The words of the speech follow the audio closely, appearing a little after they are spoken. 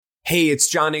Hey, it's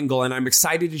John Engel, and I'm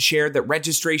excited to share that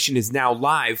registration is now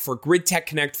live for Grid Tech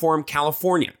Connect Forum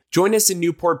California. Join us in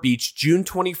Newport Beach, June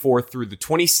 24th through the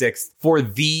 26th for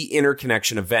the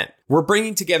Interconnection event. We're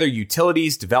bringing together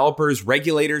utilities, developers,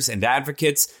 regulators, and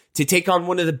advocates to take on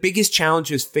one of the biggest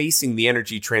challenges facing the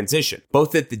energy transition,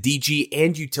 both at the DG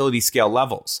and utility scale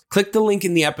levels. Click the link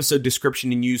in the episode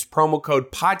description and use promo code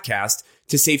PODCAST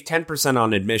to save 10%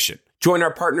 on admission. Join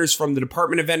our partners from the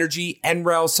Department of Energy,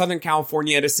 NREL, Southern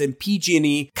California Edison,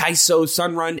 PG&E, CAISO,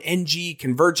 Sunrun, NG,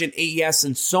 Convergent, AES,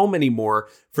 and so many more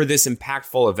for this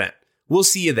impactful event. We'll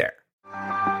see you there.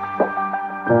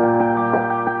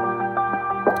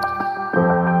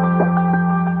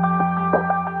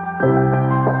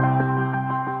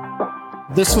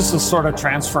 This is the sort of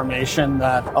transformation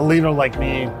that a leader like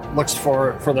me looks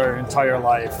for their entire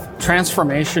life.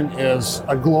 Transformation is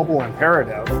a global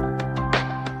imperative.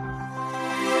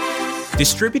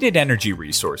 Distributed energy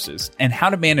resources and how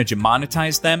to manage and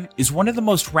monetize them is one of the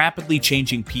most rapidly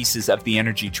changing pieces of the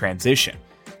energy transition.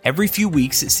 Every few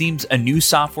weeks, it seems a new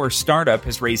software startup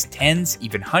has raised tens,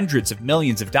 even hundreds of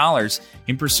millions of dollars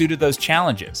in pursuit of those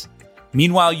challenges.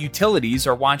 Meanwhile, utilities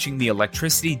are watching the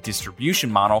electricity distribution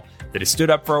model that has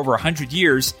stood up for over 100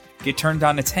 years get turned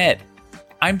on its head.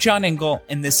 I'm John Engel,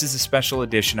 and this is a special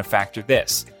edition of Factor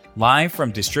This, live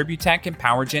from Distributech and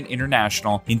PowerGen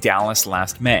International in Dallas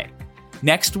last May.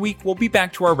 Next week, we'll be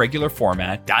back to our regular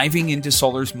format, diving into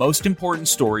solar's most important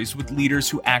stories with leaders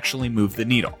who actually move the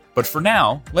needle. But for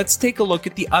now, let's take a look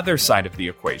at the other side of the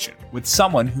equation with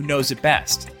someone who knows it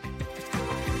best.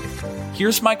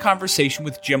 Here's my conversation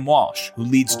with Jim Walsh, who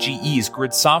leads GE's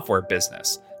grid software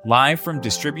business, live from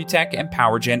Distributech and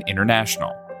PowerGen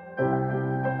International.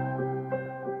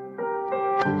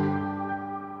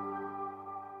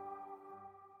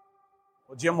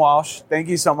 Well, Jim Walsh, thank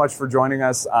you so much for joining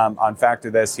us on Factor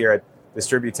This here at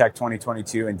Distributech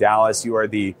 2022 in Dallas. You are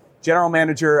the General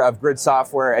Manager of Grid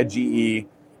Software at GE,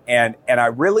 and I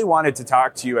really wanted to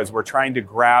talk to you as we're trying to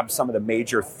grab some of the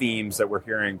major themes that we're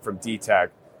hearing from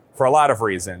DTech for a lot of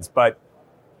reasons. But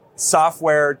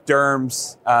software,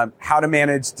 DERMS, how to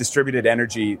manage distributed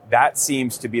energy, that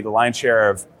seems to be the lion's share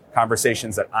of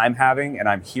conversations that I'm having and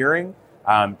I'm hearing.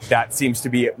 That seems to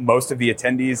be most of the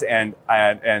attendees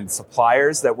and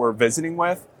suppliers that we're visiting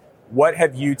with. What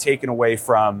have you taken away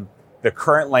from the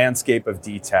current landscape of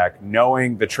DTech,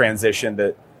 knowing the transition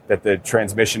that the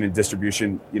transmission and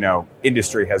distribution,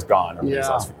 industry has gone over these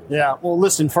last few years? Yeah. Well,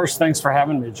 listen, first, thanks for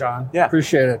having me, John. Yeah.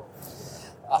 Appreciate it.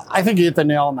 I think you hit the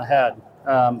nail on the head.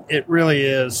 It really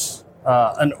is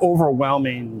an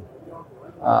overwhelming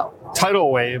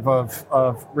tidal wave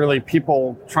of really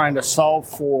people trying to solve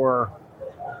for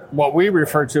what we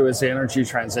refer to as the energy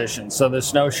transition. So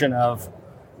this notion of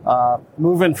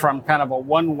moving from kind of a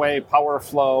one-way power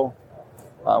flow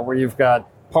where you've got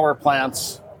power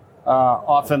plants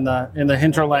off in the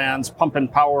hinterlands pumping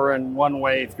power in one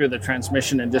way through the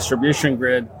transmission and distribution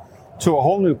grid to a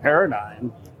whole new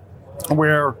paradigm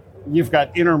where you've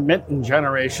got intermittent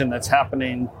generation that's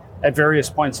happening at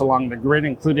various points along the grid,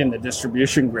 including the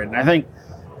distribution grid. And I think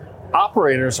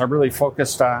operators are really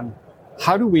focused on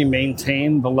how do we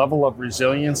maintain the level of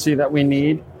resiliency that we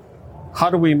need?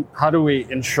 How do we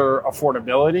ensure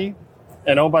affordability?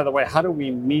 And oh, by the way, how do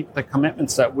we meet the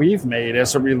commitments that we've made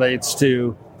as it relates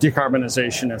to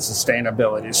decarbonization and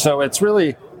sustainability? So it's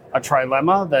really a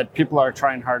trilemma that people are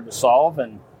trying hard to solve,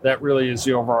 and that really is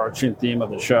the overarching theme of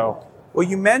the show. Well,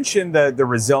 you mentioned the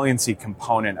resiliency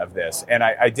component of this, and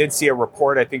I did see a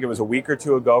report, I think it was a week or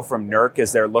two ago, from NERC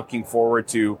as they're looking forward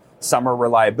to summer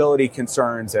reliability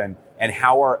concerns and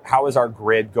how is our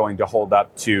grid going to hold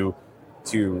up to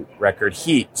record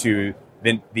heat, to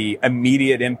the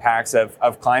immediate impacts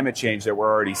of climate change that we're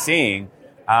already seeing.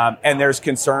 And there's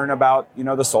concern about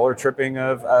the solar tripping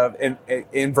of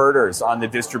inverters on the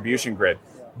distribution grid.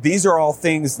 These are all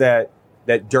things that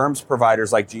DERMS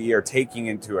providers like GE are taking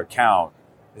into account.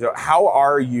 So how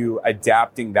are you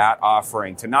adapting that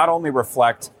offering to not only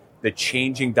reflect the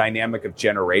changing dynamic of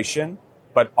generation,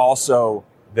 but also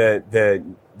the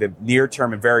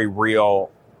near-term and very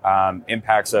real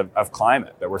impacts of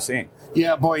climate that we're seeing?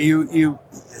 Yeah, boy, you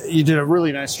did a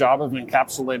really nice job of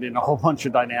encapsulating a whole bunch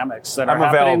of dynamics that are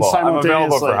happening simultaneously. I'm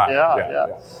available for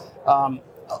hire. Yeah.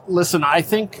 Listen, I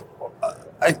think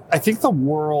the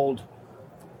world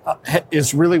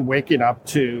is really waking up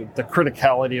to the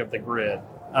criticality of the grid.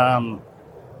 And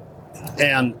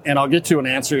I'll get to an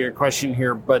answer to your question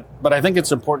here, but I think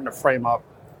it's important to frame up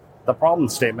the problem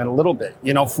statement a little bit.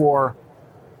 For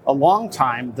a long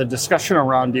time, the discussion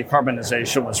around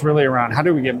decarbonization was really around how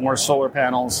do we get more solar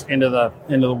panels into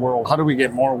the world? How do we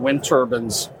get more wind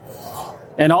turbines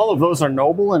And all of those are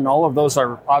noble, and all of those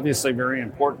are obviously very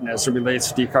important as it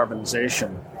relates to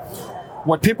decarbonization.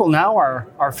 What people now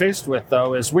are faced with,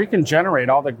 though, is we can generate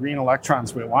all the green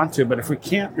electrons we want to, but if we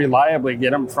can't reliably get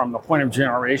them from the point of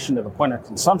generation to the point of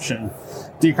consumption,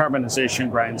 decarbonization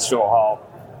grinds to a halt.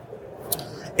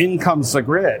 In comes the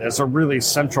grid as a really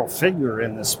central figure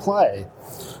in this play.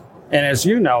 And as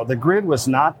you know, the grid was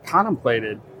not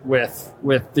contemplated with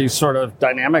these sort of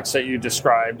dynamics that you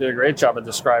described, did a great job of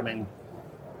describing.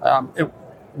 It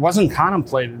wasn't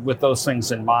contemplated with those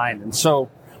things in mind. And so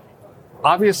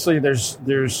obviously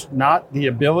there's not the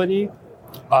ability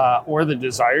or the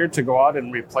desire to go out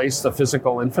and replace the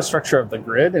physical infrastructure of the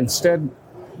grid. Instead,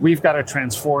 we've got to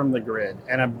transform the grid.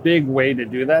 And a big way to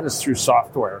do that is through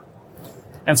software.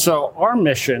 And so our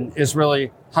mission is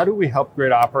really, how do we help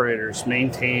grid operators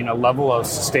maintain a level of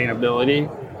sustainability,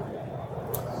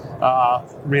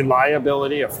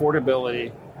 reliability,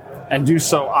 affordability, and do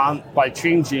so by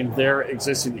changing their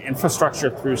existing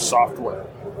infrastructure through software.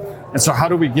 And so how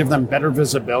do we give them better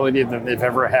visibility than they've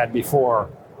ever had before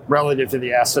relative to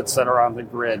the assets that are on the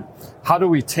grid? How do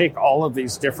we take all of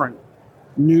these different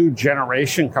new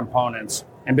generation components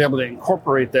and be able to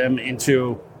incorporate them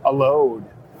into a load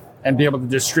and be able to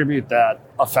distribute that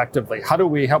effectively? How do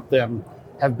we help them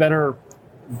have better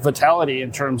vitality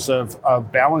in terms of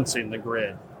balancing the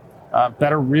grid,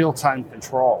 better real-time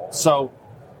control? So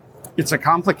it's a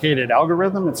complicated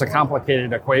algorithm, it's a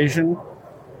complicated equation,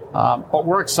 but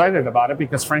we're excited about it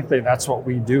because, frankly, that's what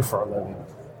we do for a living.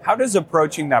 How does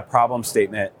approaching that problem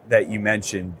statement that you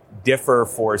mentioned differ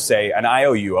for, say, an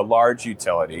IOU, a large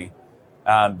utility,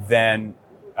 than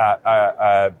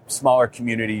a smaller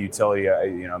community utility,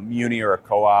 a muni or a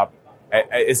co-op?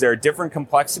 Is there a different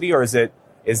complexity, or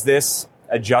is this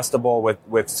adjustable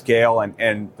with scale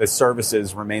and the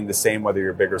services remain the same whether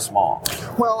you're big or small?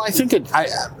 Well, I think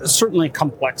certainly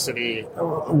complexity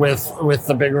with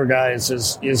the bigger guys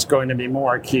is going to be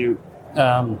more acute.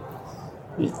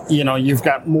 You've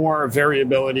got more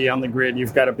variability on the grid.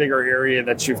 You've got a bigger area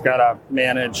that you've got to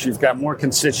manage. You've got more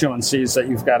constituencies that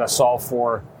you've got to solve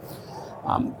for.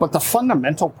 But the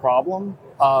fundamental problem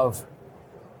of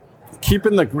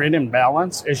keeping the grid in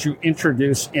balance as you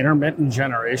introduce intermittent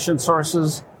generation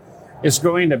sources is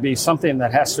going to be something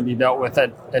that has to be dealt with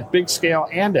at big scale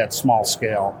and at small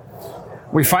scale.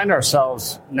 We find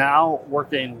ourselves now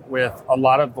working with a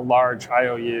lot of the large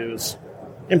IOUs,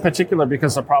 in particular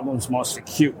because the problem's most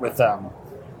acute with them.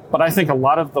 But I think a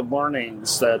lot of the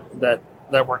learnings that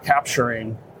we're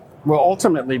capturing will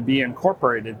ultimately be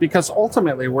incorporated, because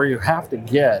ultimately where you have to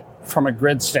get from a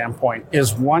grid standpoint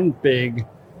is one big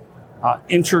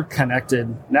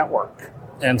interconnected network.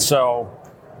 And so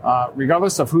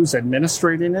regardless of who's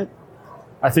administrating it,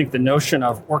 I think the notion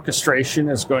of orchestration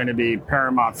is going to be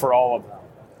paramount for all of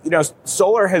them.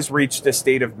 Solar has reached a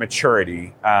state of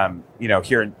maturity,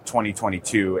 here in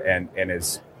 2022 and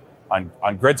is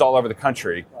on grids all over the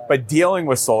country. But dealing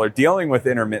with solar, dealing with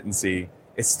intermittency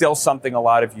is still something a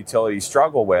lot of utilities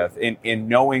struggle with in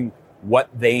knowing what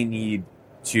they need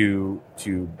to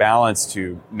balance,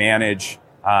 to manage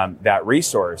that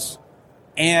resource.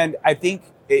 And I think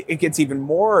it gets even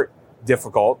more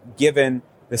difficult given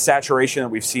the saturation that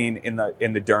we've seen in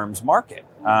the DERMS market.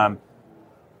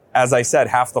 As I said,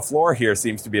 half the floor here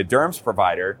seems to be a DERMS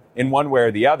provider in one way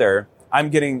or the other. I'm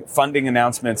getting funding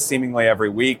announcements seemingly every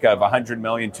week of 100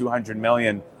 million, 200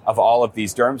 million of all of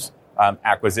these DERMS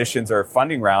acquisitions or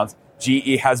funding rounds.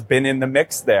 GE has been in the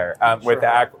mix there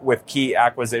with key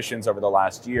acquisitions over the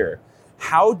last year.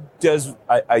 How does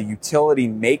a utility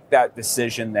make that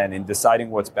decision then in deciding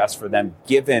what's best for them,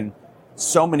 given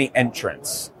so many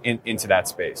entrants into that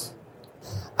space?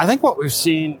 I think what we've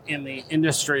seen in the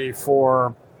industry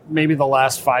for maybe the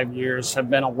last 5 years have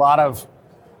been a lot of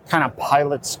kind of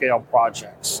pilot scale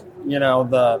projects.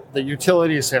 The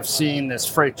utilities have seen this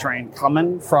freight train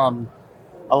coming from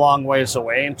a long ways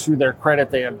away, and to their credit,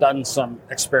 they have done some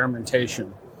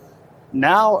experimentation.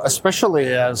 Now, especially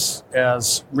as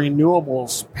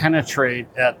renewables penetrate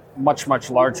at much, much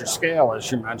larger scale, as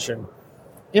you mentioned,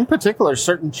 in particular,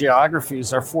 certain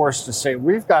geographies are forced to say,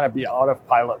 we've got to be out of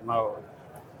pilot mode.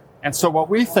 And so what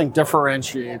we think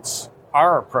differentiates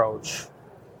our approach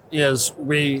is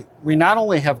we not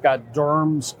only have got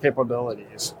DERMS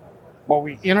capabilities, but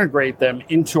we integrate them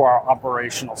into our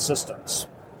operational system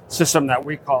that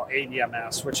we call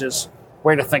ADMS, which is,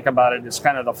 way to think about it, is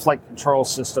kind of the flight control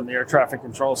system, the air traffic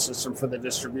control system for the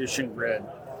distribution grid.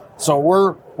 So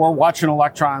we're watching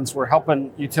electrons, we're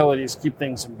helping utilities keep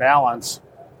things in balance.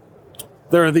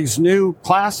 There are these new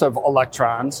class of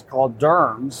electrons called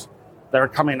DERMS that are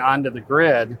coming onto the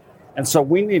grid. And so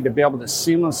we need to be able to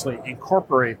seamlessly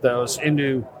incorporate those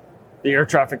into the air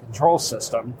traffic control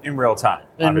system in real time.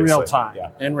 In real time. Yeah.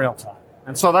 In real time.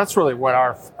 And so that's really what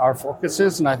our focus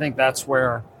is. And I think that's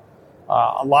where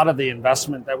a lot of the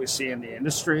investment that we see in the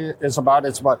industry is about.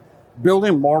 It's about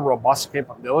building more robust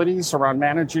capabilities around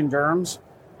managing DERMS,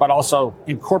 but also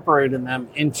incorporating them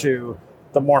into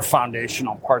the more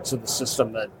foundational parts of the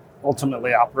system that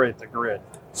ultimately operate the grid.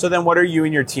 So then what are you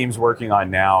and your teams working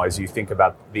on now as you think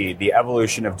about the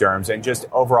evolution of DERMS and just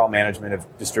overall management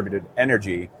of distributed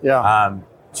energy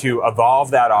to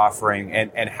evolve that offering,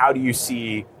 and how do you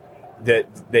see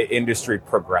the industry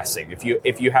progressing?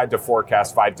 If you had to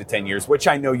forecast 5 to 10 years, which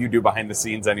I know you do behind the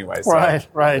scenes anyway. So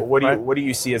right. What do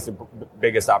you see as the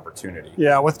biggest opportunity?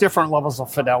 Yeah, with different levels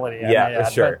of fidelity. For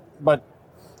sure. But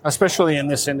especially in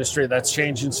this industry that's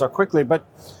changing so quickly. But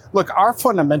look, our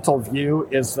fundamental view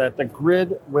is that the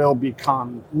grid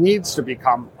needs to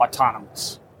become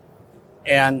autonomous.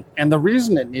 And the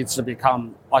reason it needs to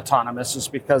become autonomous is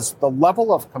because the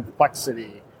level of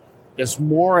complexity is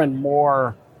more and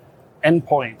more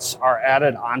endpoints are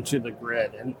added onto the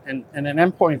grid. And an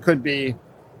endpoint could be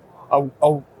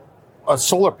a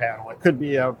solar panel. It could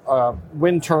be a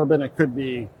wind turbine. It could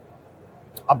be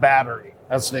a battery,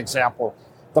 as an example.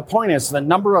 The point is the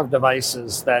number of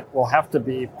devices that will have to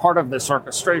be part of this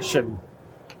orchestration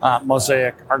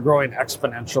mosaic are growing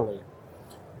exponentially.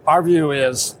 Our view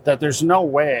is that there's no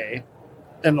way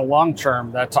in the long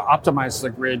term that to optimize the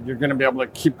grid, you're going to be able to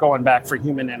keep going back for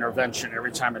human intervention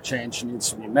every time a change needs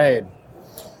to be made.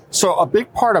 So a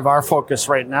big part of our focus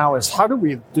right now is how do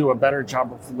we do a better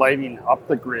job of lighting up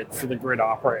the grid for the grid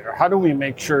operator? How do we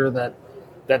make sure that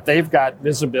they've got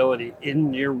visibility in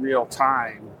near real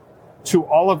time to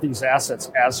all of these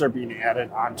assets as they're being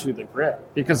added onto the grid?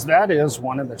 Because that is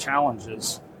one of the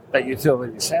challenges that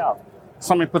utilities have.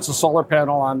 Somebody puts a solar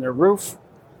panel on their roof.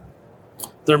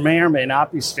 There may or may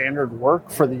not be standard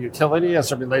work for the utility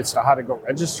as it relates to how to go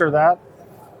register that.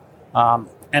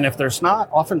 And if there's not,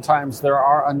 oftentimes there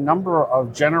are a number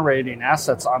of generating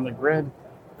assets on the grid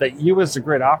that you as a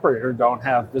grid operator don't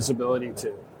have visibility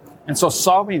to. And so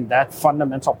solving that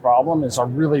fundamental problem is a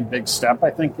really big step,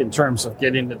 I think, in terms of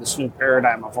getting to this new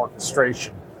paradigm of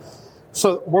orchestration.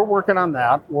 So we're working on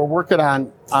that. We're working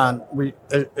on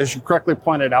as you correctly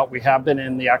pointed out, we have been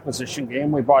in the acquisition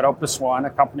game. We bought Opus One, a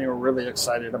company we're really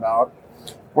excited about.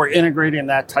 We're integrating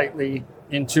that tightly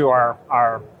into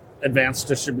our advanced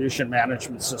distribution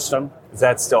management system. Is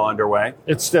that still underway?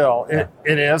 It's still,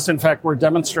 it is. In fact, we're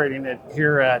demonstrating it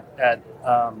here at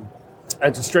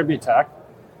Distributech.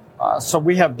 So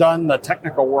we have done the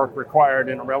technical work required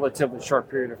in a relatively short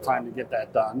period of time to get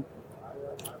that done.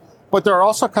 But there are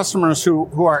also customers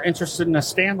who are interested in a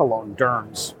standalone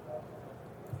DERMS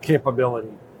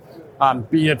capability,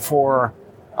 be it for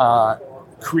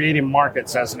creating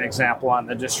markets, as an example, on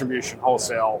the distribution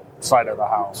wholesale side of the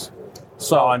house.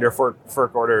 So under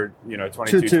FERC order,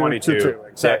 2222,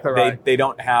 exactly right. They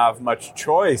don't have much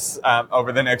choice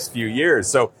over the next few years.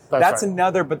 So that's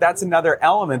right. That's another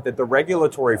element that the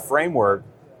regulatory framework,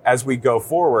 as we go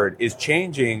forward, is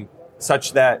changing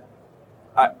such that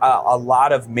a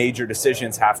lot of major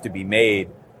decisions have to be made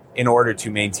in order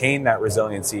to maintain that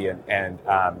resiliency and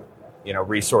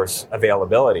resource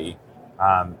availability.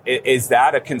 Is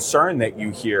that a concern that you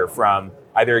hear from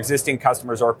either existing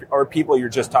customers or people you're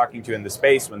just talking to in the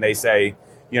space when they say,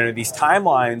 these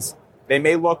timelines, they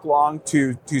may look long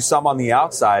to some on the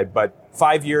outside, but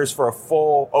 5 years for a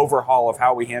full overhaul of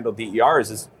how we handle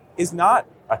DERs is not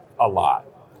a lot.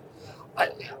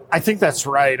 I think that's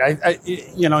right.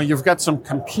 You've got some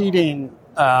competing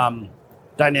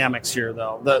dynamics here,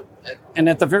 though. And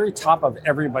at the very top of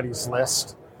everybody's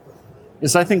list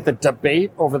is, I think, the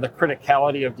debate over the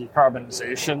criticality of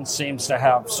decarbonization seems to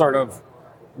have sort of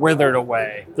withered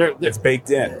away. It's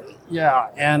baked in. Yeah,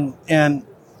 and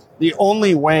the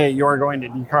only way you're going to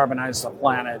decarbonize the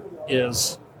planet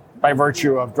is by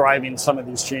virtue of driving some of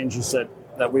these changes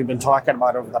that we've been talking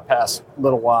about over the past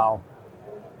little while.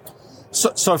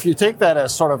 So if you take that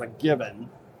as sort of a given,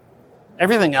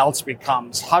 everything else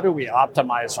becomes, how do we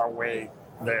optimize our way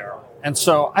there? And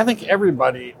so I think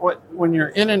everybody, when you're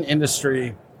in an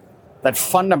industry that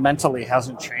fundamentally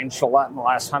hasn't changed a lot in the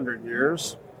last 100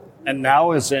 years, and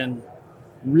now is in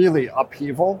really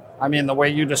upheaval. I mean, the way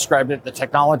you described it, the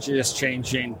technology is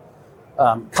changing,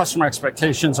 customer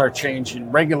expectations are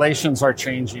changing, regulations are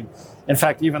changing. In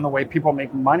fact, even the way people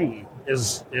make money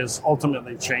is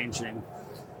ultimately changing.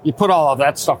 You put all of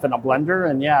that stuff in a blender,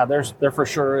 and yeah, there for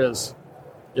sure is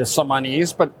some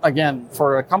unease. But again,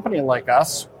 for a company like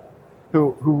us,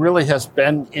 who really has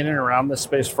been in and around this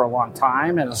space for a long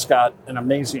time and has got an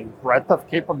amazing breadth of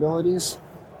capabilities,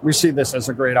 we see this as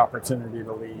a great opportunity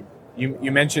to lead.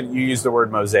 You mentioned, you used the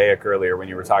word mosaic earlier when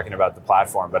you were talking about the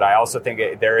platform, but I also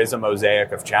think there is a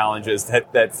mosaic of challenges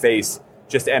that face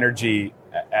just energy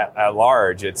at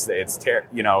large. Net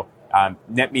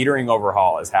metering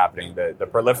overhaul is happening. The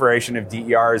proliferation of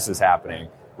DERs is happening.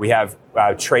 We have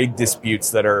trade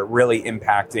disputes that are really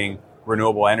impacting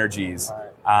renewable energies.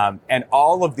 And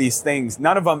all of these things,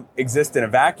 none of them exist in a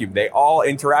vacuum. They all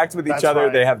interact with each other.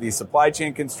 Right. They have these supply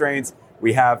chain constraints.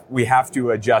 We have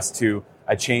to adjust to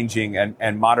a changing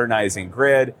and modernizing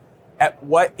grid.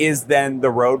 What is then the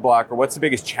roadblock, or what's the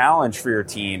biggest challenge for your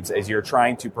teams as you're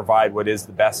trying to provide what is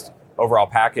the best overall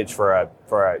package for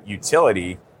a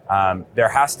utility? There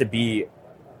has to be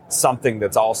something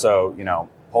that's also,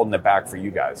 holding it back for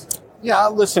you guys. Yeah,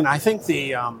 listen, I think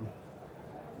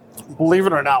believe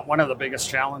it or not, one of the biggest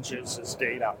challenges is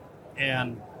data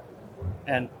and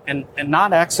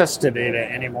not access to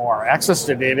data anymore. Access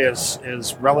to data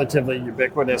is relatively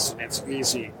ubiquitous and it's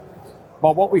easy.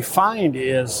 But what we find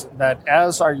is that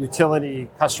as our utility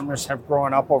customers have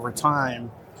grown up over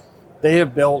time, they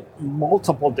have built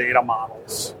multiple data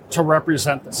models to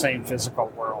represent the same physical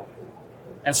world.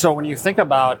 And so when you think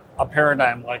about a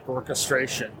paradigm like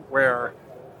orchestration, where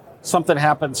something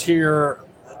happens here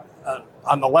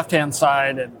on the left-hand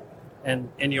side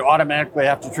and you automatically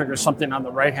have to trigger something on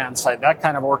the right-hand side, that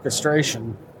kind of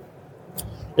orchestration,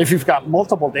 if you've got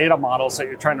multiple data models that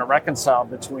you're trying to reconcile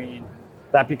between,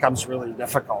 that becomes really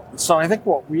difficult. And so I think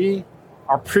what we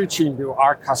are preaching to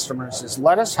our customers is,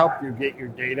 let us help you get your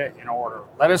data in order.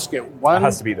 Let us get one... That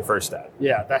has to be the first step.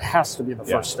 Yeah, that has to be the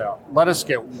first step. Let us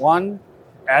get one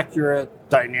accurate,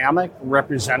 dynamic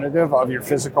representative of your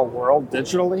physical world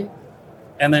digitally.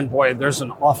 And then, boy, there's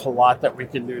an awful lot that we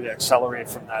can do to accelerate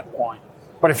from that point.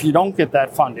 But if you don't get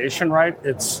that foundation right,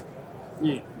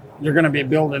 you're going to be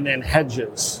building in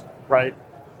hedges, right,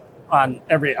 on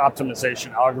every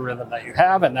optimization algorithm that you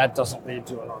have, and that doesn't lead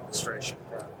to an orchestration.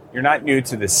 You're not new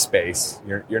to this space.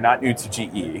 You're not new to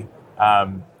GE.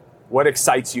 What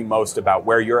excites you most about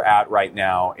where you're at right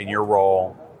now in your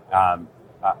role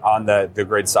on the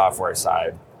grid software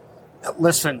side?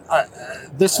 Listen,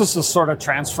 this is the sort of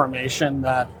transformation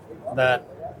that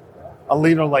a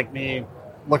leader like me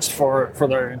looks for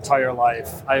their entire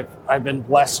life. I've been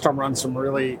blessed to run some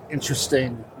really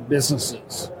interesting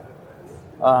businesses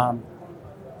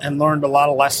and learned a lot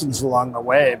of lessons along the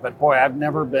way. But boy, I've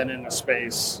never been in a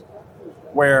space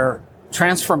where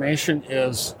transformation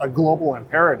is a global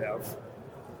imperative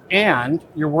and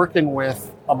you're working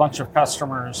with a bunch of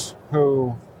customers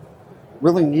who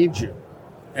really need you.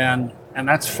 And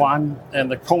that's fun.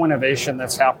 And the co-innovation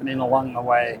that's happening along the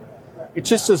way, it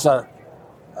just is the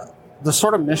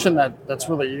sort of mission that's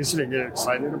really easy to get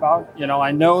excited about.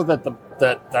 I know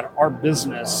that our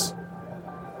business,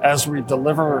 as we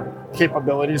deliver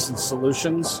capabilities and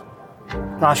solutions,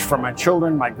 gosh, for my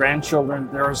children, my grandchildren,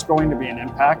 there is going to be an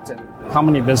impact. And how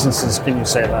many businesses can you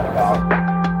say that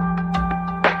about?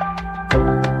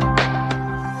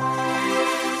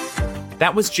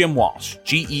 That was Jim Walsh,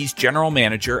 GE's General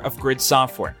Manager of Grid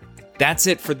Software. That's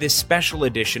it for this special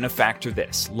edition of Factor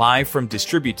This, live from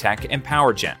Distributech and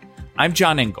PowerGen. I'm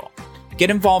John Engel. Get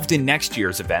involved in next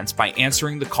year's events by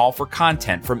answering the call for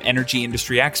content from energy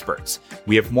industry experts.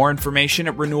 We have more information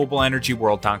at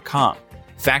renewableenergyworld.com.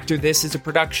 Factor This is a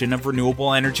production of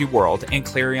Renewable Energy World and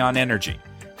Clarion Energy.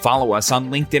 Follow us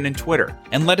on LinkedIn and Twitter,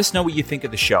 and let us know what you think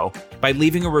of the show by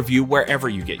leaving a review wherever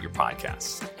you get your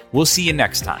podcasts. We'll see you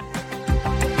next time.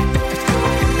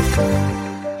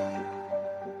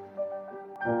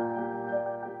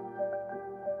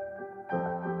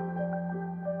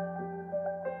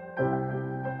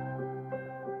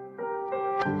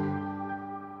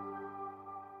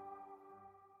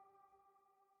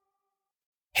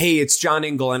 Hey, it's John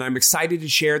Engel, and I'm excited to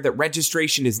share that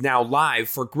registration is now live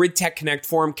for Grid Tech Connect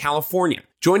Forum California.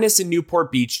 Join us in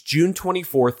Newport Beach, June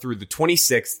 24th through the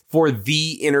 26th for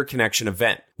the Interconnection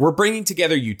event. We're bringing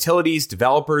together utilities,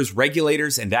 developers,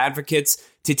 regulators, and advocates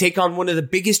to take on one of the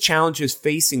biggest challenges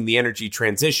facing the energy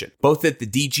transition, both at the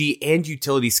DG and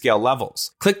utility scale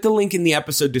levels. Click the link in the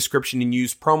episode description and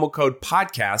use promo code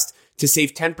PODCAST to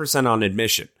save 10% on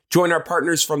admission. Join our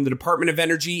partners from the Department of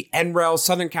Energy, NREL,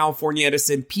 Southern California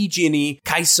Edison, PG&E,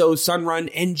 CAISO, Sunrun,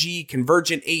 NG,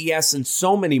 Convergent, AES, and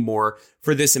so many more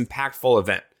for this impactful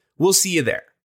event. We'll see you there.